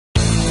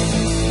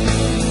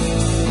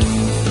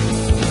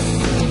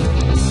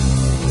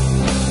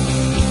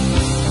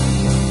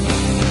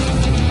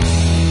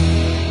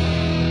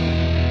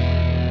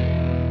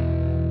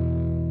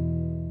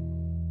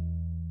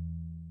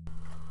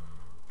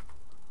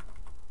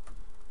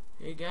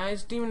Hey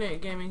guys, Demonator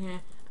Gaming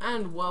here,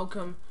 and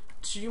welcome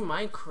to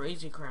my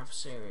Crazy Craft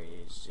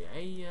series.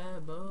 Yeah,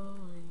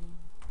 boy.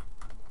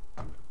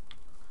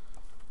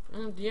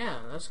 And yeah,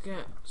 let's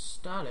get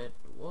started.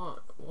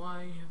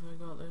 Why have I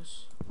got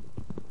this?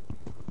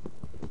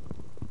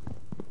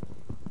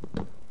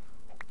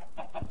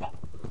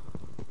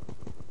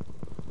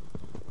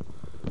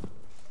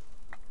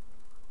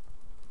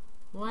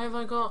 Why have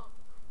I got...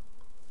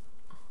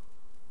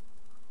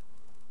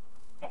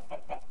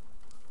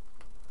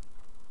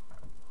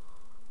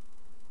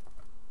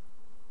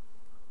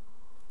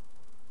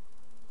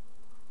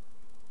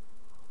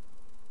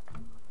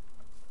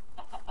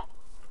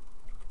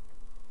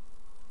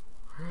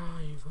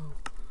 rival.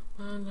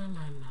 La la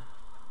la la.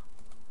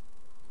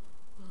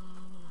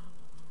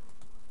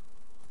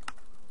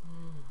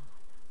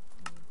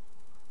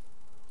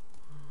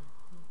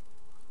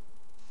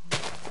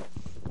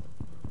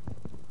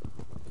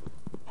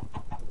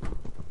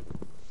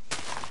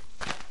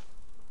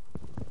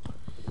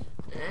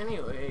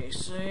 Anyway,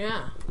 so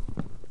yeah.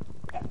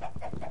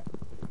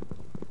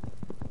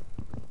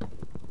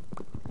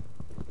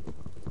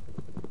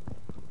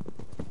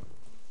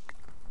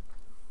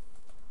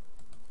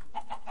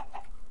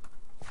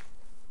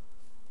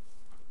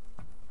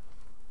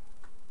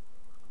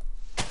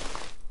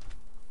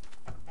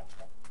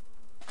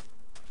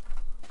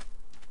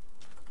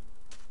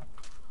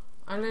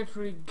 I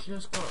literally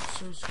just got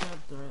so scared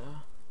right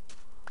there.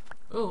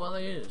 Oh, well,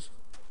 there is.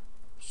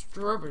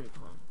 Strawberry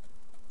plum.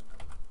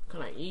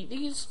 Can I eat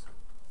these?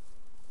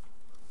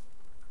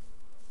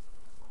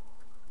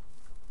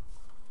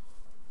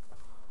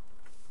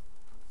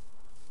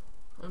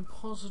 I'm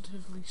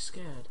positively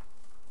scared.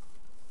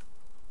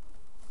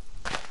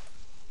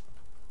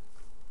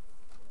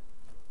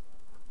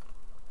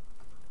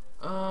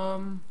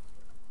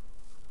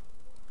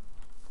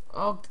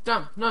 Oh,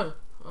 damn, no.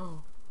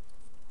 Oh.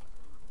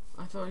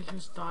 I thought he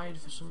just died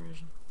for some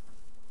reason.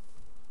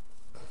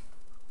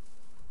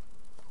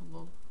 Hold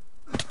on.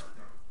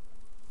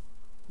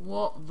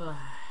 What the...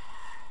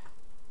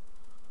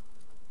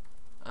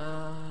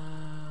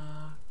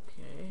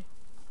 okay.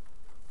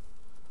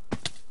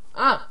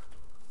 Ah!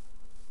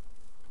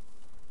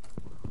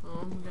 Oh,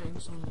 I'm getting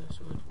some of this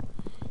wood.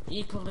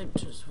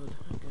 Eucalyptus wood,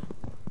 okay.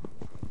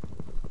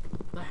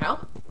 The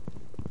hell?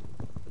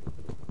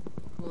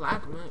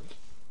 Lag milk.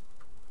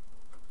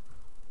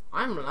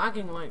 I'm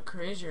lagging like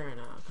crazy right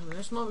now. Can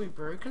this not be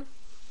broken?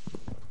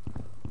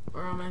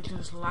 Or am I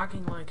just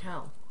lagging like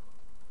hell?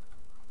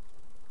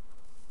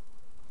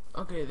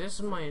 Okay, this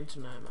is my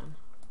internet, man.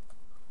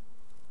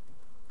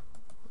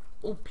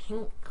 Oh,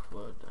 pink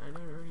wood. I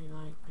don't really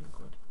like pink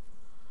wood.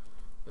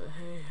 But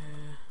hey,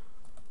 hey.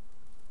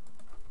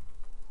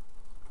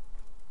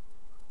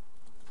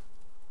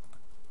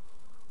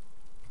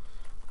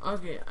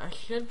 Okay, I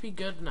should be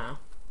good now.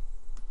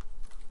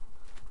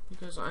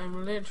 Because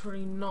I'm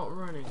literally not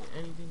running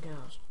anything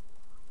else.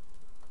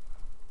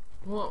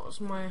 What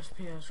was my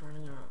FPS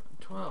running at?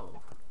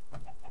 12.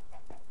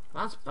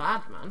 That's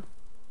bad, man.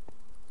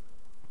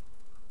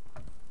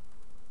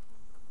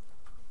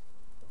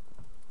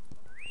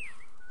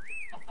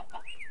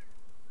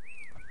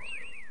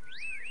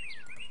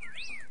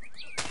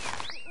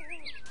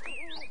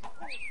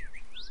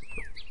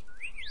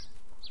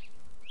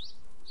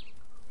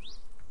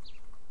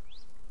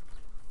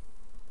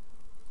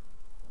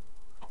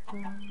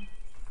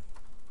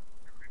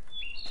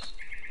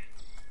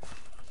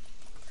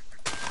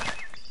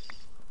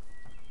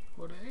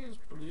 What is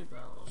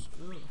bluebells?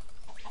 Ooh.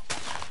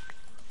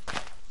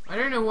 I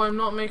don't know why I'm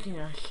not making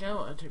a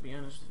shelter, to be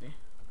honest with you.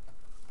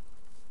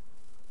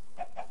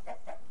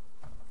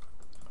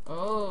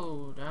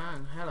 Oh,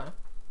 dang, hello.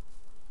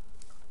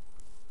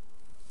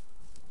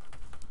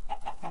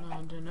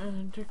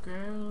 London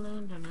girl,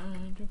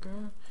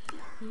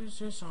 is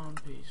this on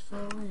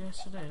peaceful?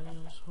 Yes it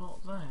is.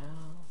 What the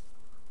hell?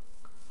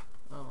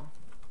 Oh.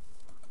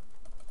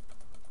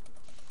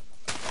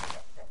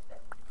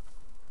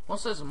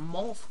 What's this?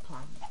 Moth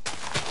plant?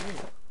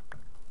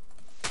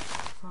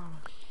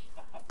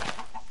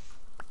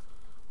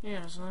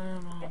 Yes, I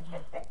am on.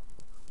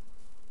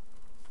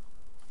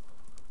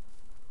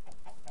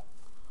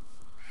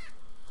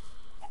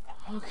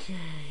 Okay.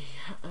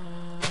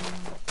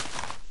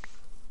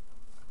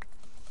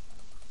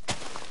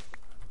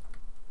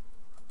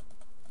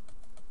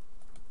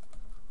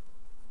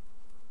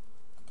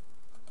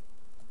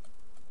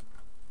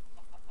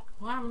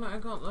 Why haven't I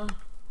got the...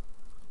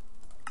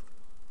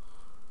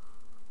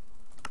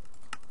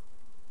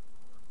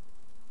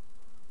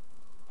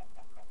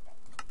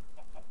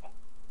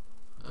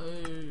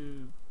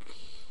 Okay.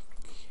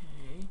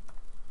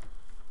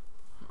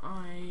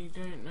 I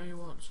don't know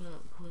what's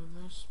up with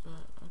this,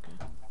 but okay.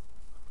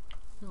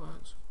 It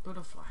works.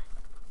 Butterfly.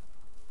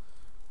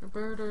 A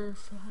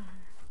butterfly.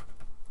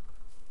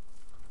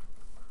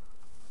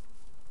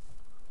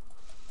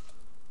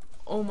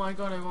 Oh my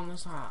god, I want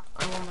this hat.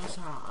 I want this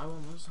hat. I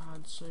want this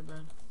hat so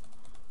bad.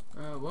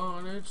 I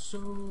want it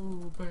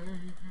so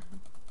bad.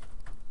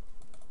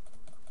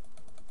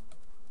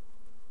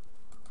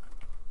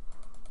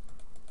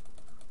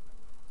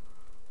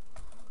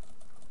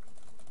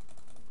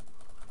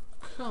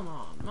 Come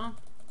on, man.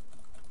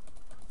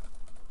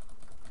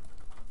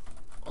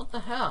 What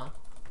the hell?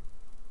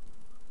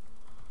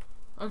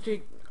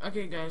 Okay,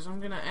 guys,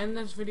 I'm gonna end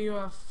this video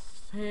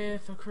off here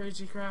for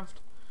Crazy Craft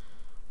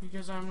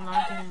because I'm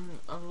lagging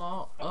a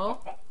lot. Oh,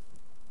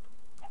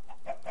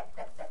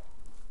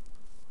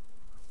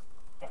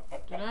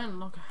 did I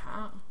unlock a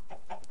hat?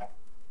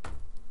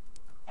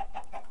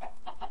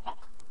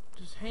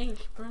 Does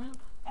Hank bring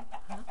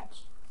up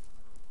hats?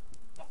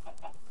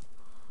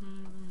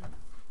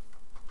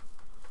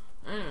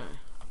 Anyway,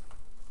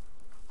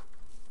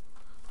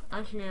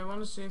 actually, I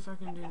want to see if I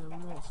can do the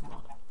morph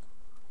mod.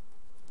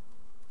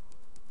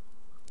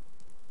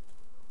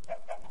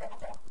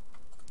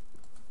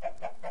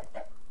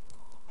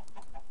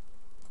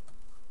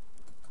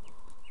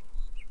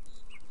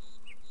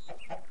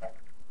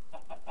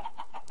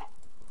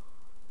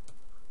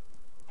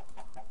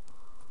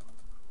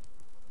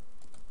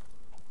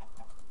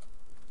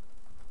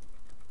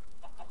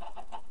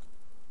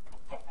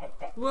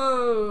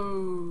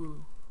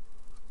 Whoa!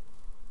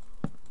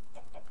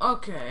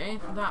 Okay,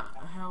 that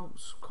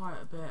helps quite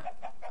a bit,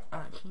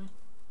 actually.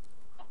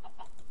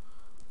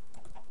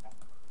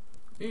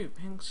 Ooh,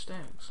 pink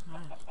sticks,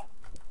 nice.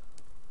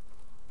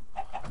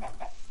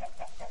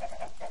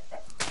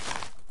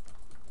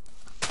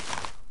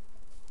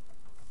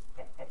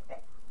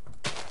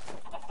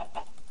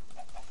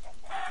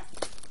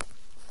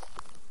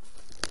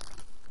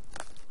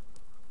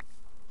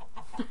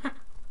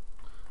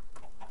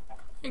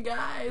 Hey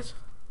guys!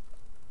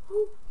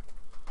 Woo.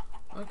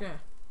 Okay.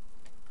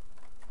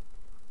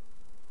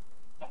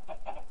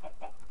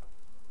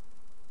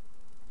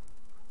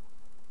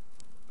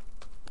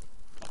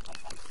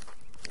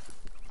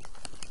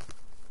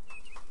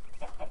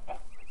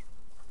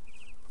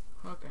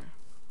 Okay.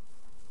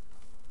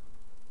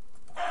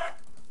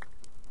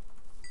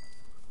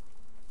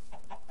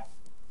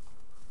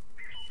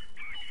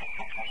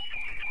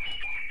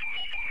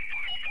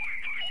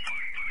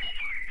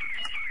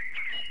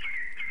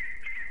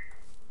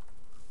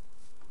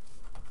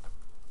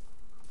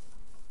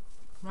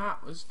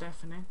 That was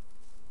deafening.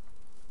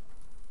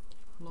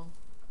 Lol.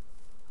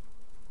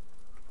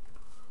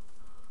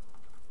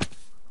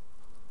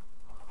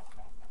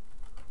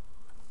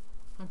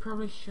 I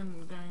probably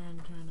shouldn't go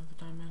into another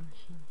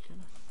dimension, should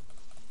I?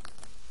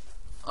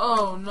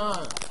 Oh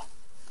no!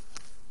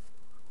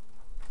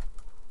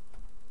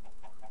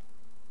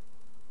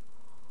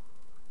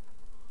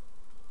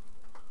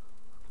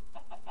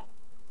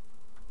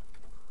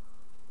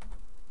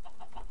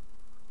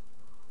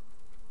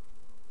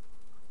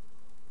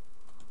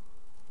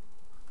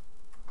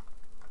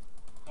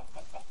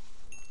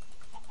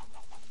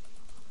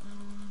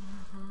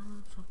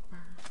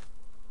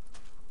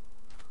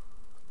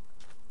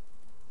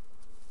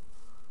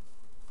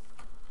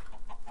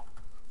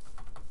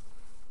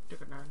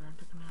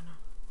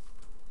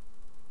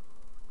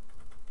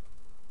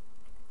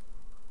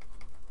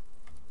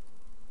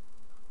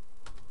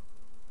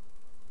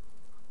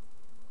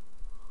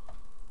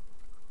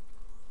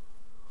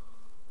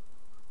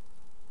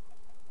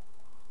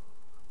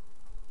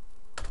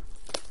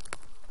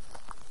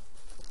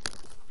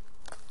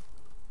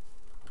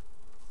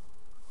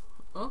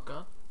 Oh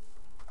god.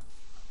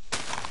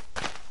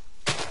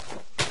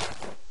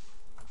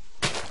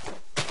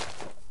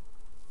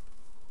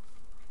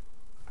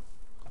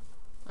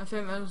 I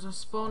think there was a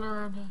spawner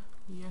around here.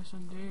 Yes,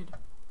 indeed.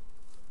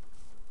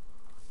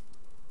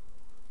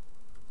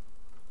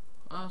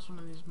 Oh, that's one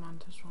of these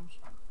mantis ones.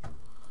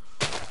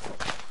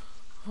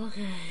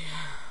 Okay.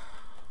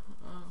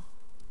 Oh.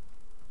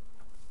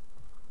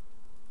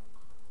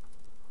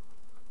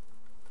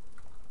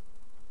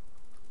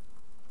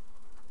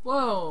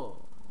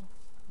 Whoa!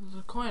 There's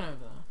a coin over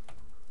there.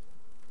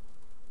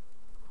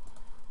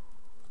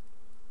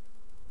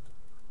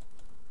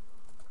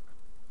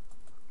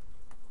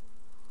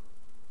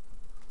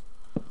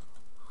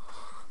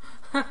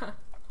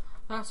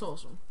 That's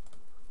awesome.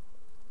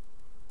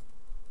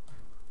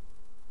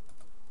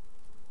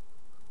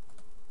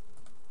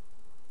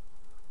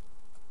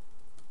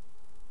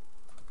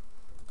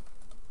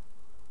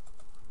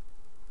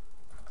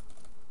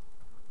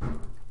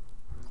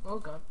 Oh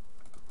god.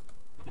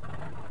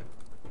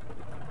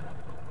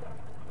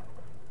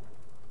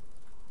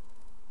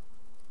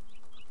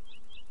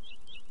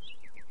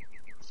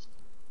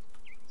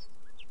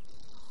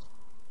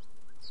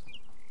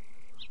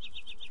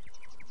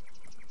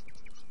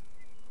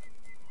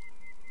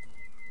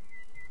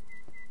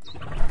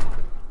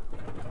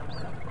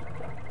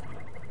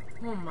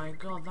 Oh my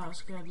god, that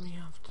scared me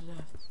half to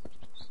death.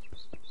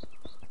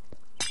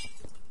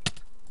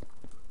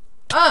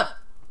 Ah!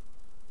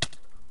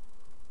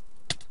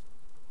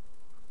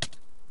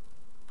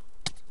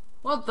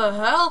 What the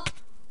hell?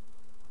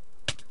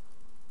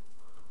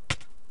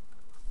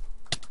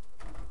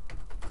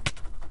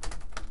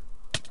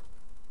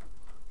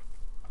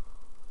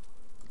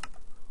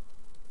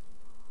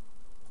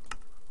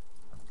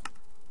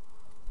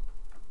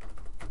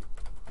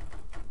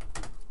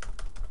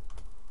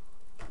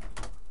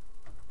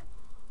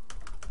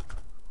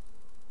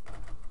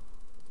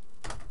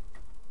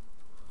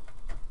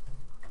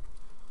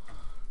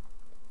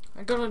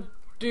 I gotta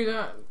do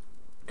that,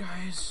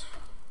 guys.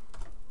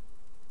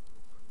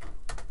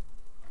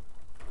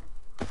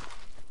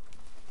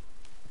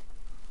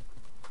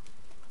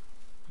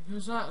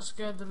 Because that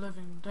scared the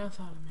living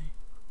death out of me.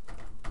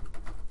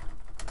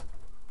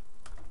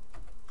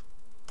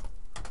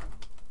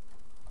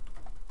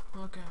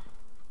 Okay.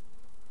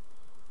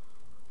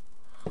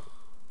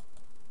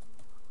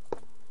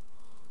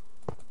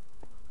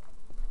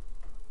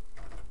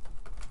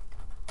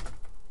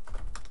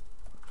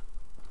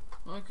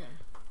 Okay.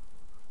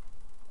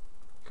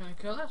 Can I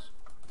kill this?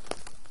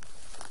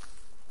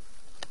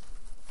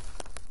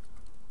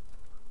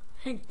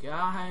 Hey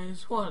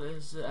guys, what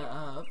is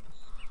up?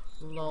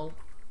 Lol.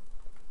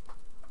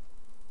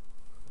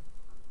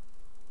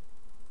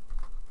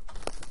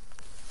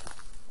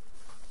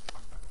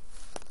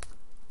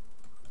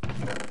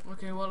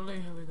 Okay, what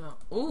loot have we got?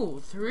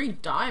 Ooh, 3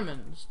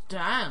 diamonds.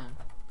 Damn.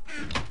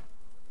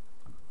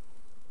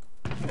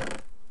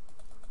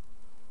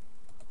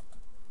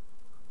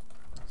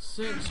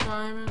 Six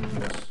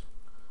diamonds.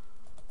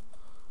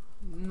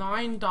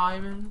 9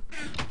 diamonds.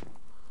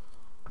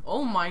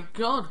 Oh my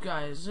god,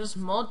 guys, this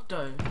mod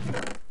though.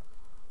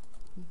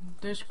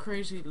 This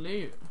crazy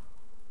loot.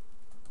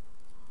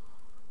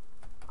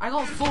 I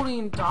got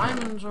 14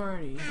 diamonds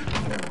already.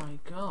 Oh my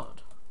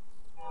god.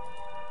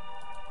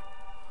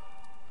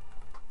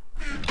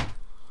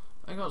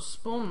 I got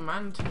spawn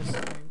mantis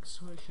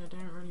eggs, which I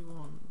don't really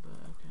want,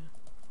 but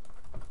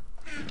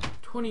okay.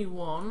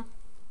 21.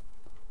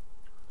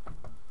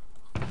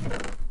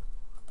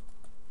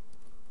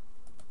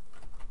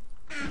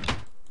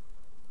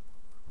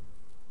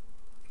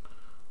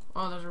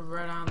 Oh, there's a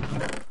red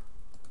antler.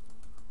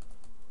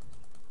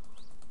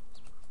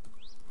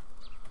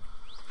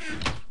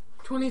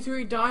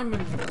 23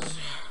 diamonds.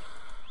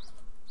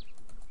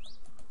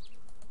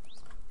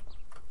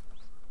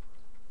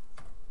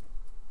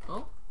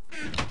 Oh.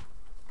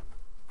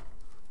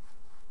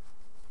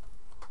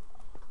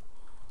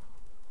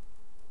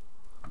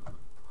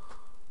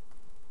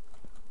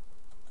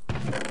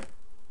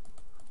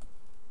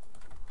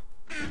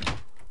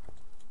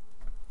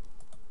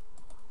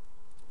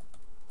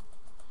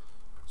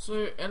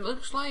 So it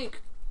looks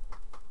like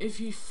if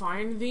you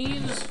find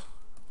these,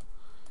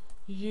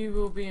 you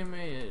will be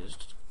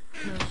amazed,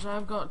 because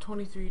I've got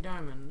 23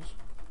 diamonds.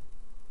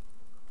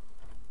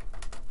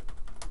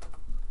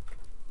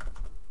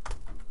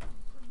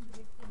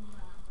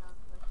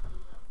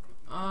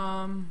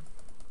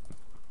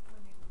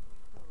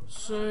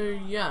 So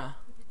yeah.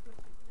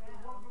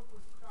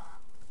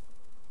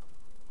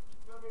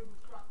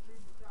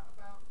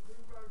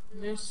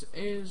 This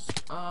is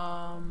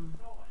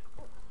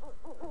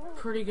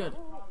pretty good.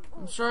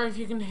 I'm sorry if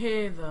you can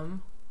hear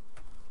them.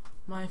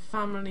 My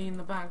family in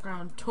the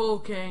background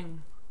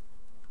talking.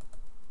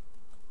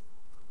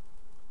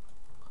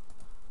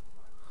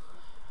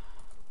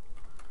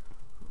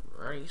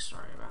 Really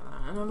sorry about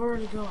that. And I've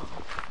already got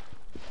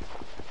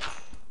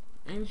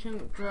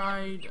ancient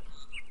dried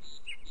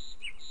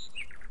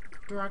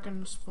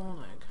dragon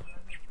spawn egg.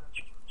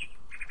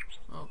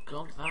 Oh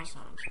god, that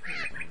sounds pretty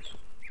bad.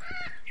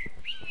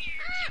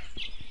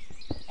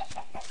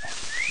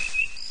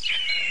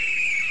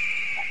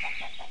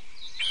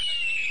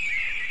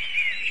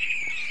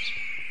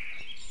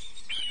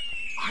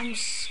 I'm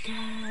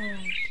scared.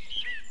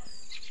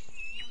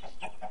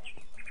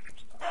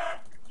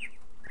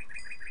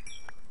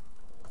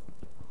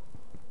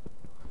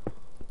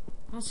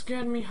 That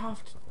scared me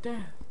half to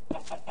death.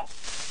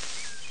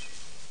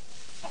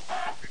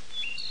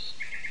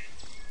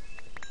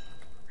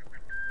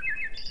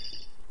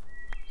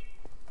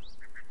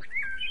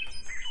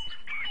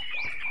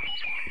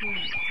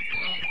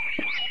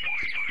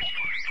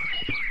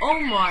 Oh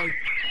my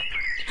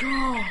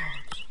god.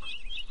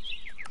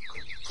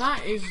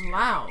 That is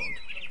loud.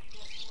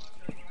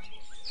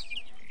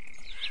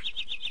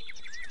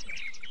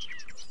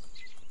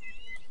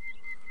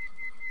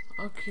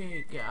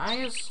 Okay,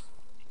 guys.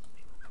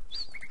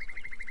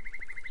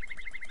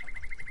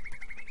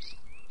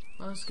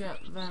 Let's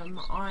get them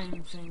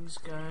iron things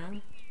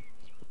going.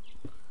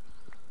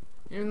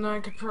 Even though I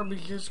could probably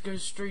just go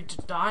straight to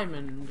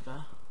diamond.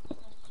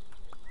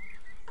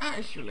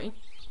 Actually,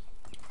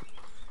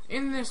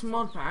 in this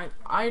mod pack,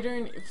 I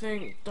don't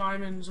think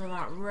diamonds are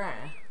that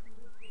rare.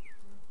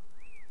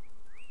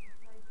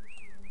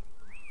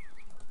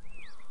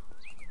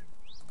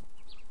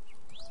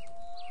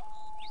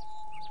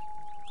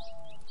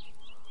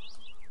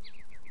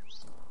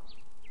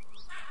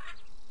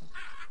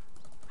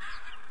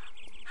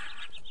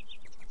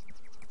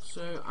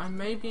 So I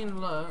may be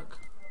in luck.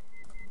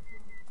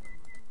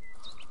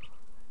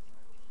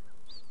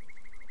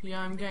 Yeah,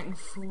 I'm getting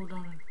full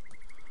diamond.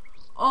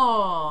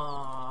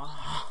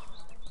 Oh,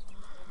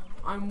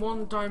 I'm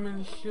 1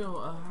 diamond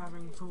short of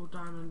having full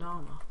diamond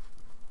armor.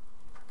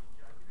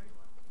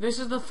 This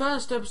is the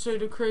first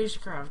episode of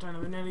Crazycraft and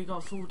I've nearly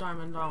got full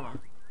diamond armor.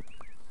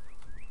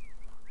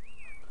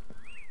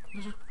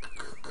 This is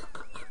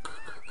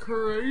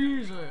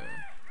crazy.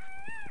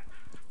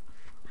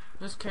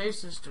 This cave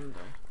system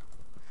though.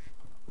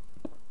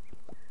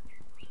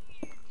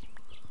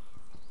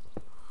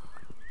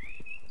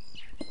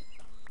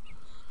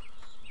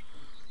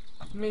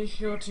 make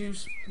sure to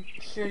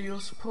show your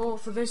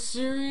support for this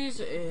series.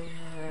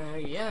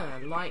 Yeah,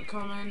 like,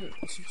 comment,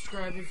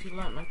 subscribe if you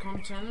like my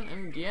content,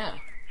 and yeah,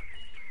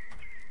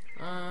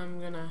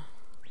 I'm gonna.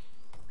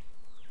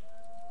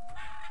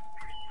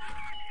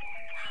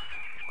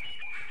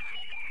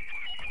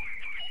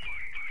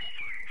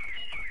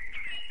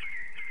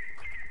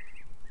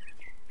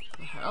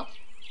 The hell?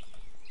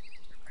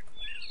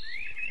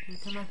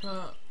 Can I put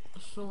a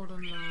sword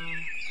in there?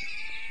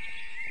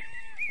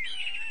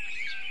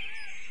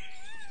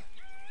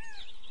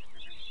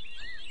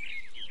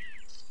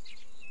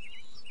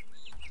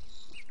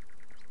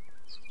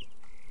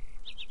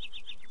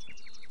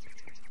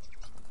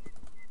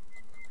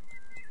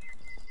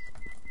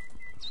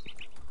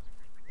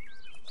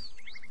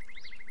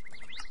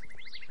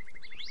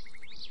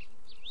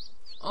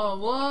 Oh,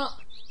 what?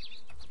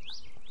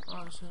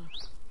 Oh, so.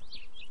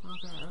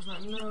 Okay, I was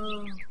like,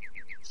 no.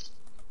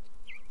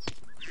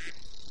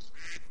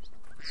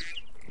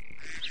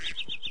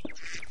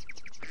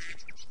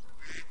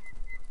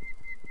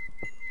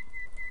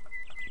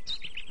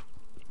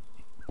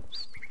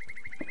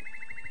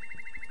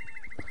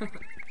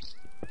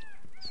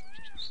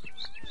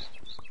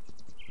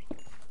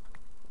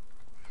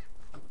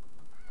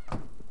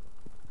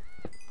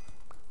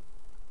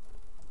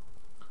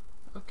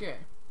 Okay.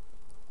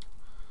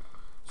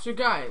 So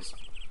guys,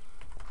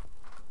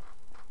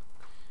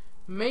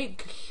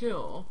 make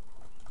sure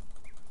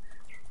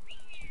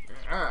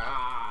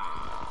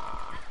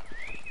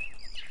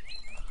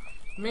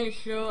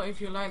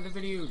if you like the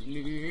video,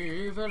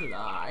 leave a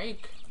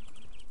like.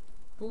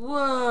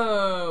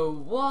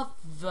 Whoa, what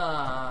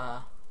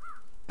the?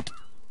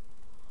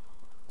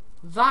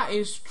 That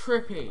is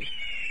trippy.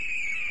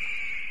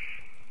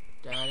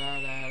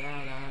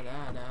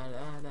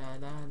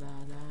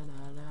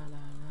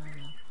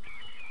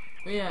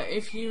 But yeah,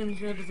 if you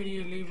enjoyed the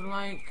video, leave a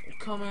like,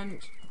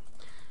 comment,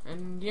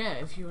 and yeah,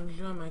 if you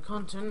enjoy my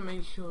content,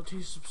 make sure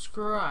to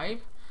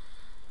subscribe.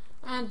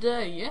 And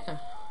yeah,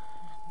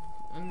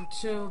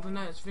 until the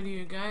next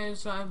video,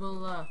 guys, I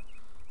will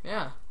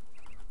yeah,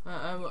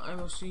 I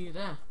will see you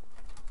there.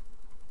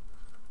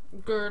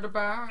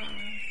 Goodbye.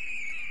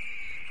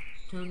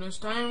 Till next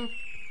time,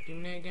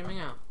 Gaming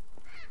out.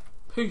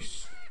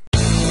 Peace.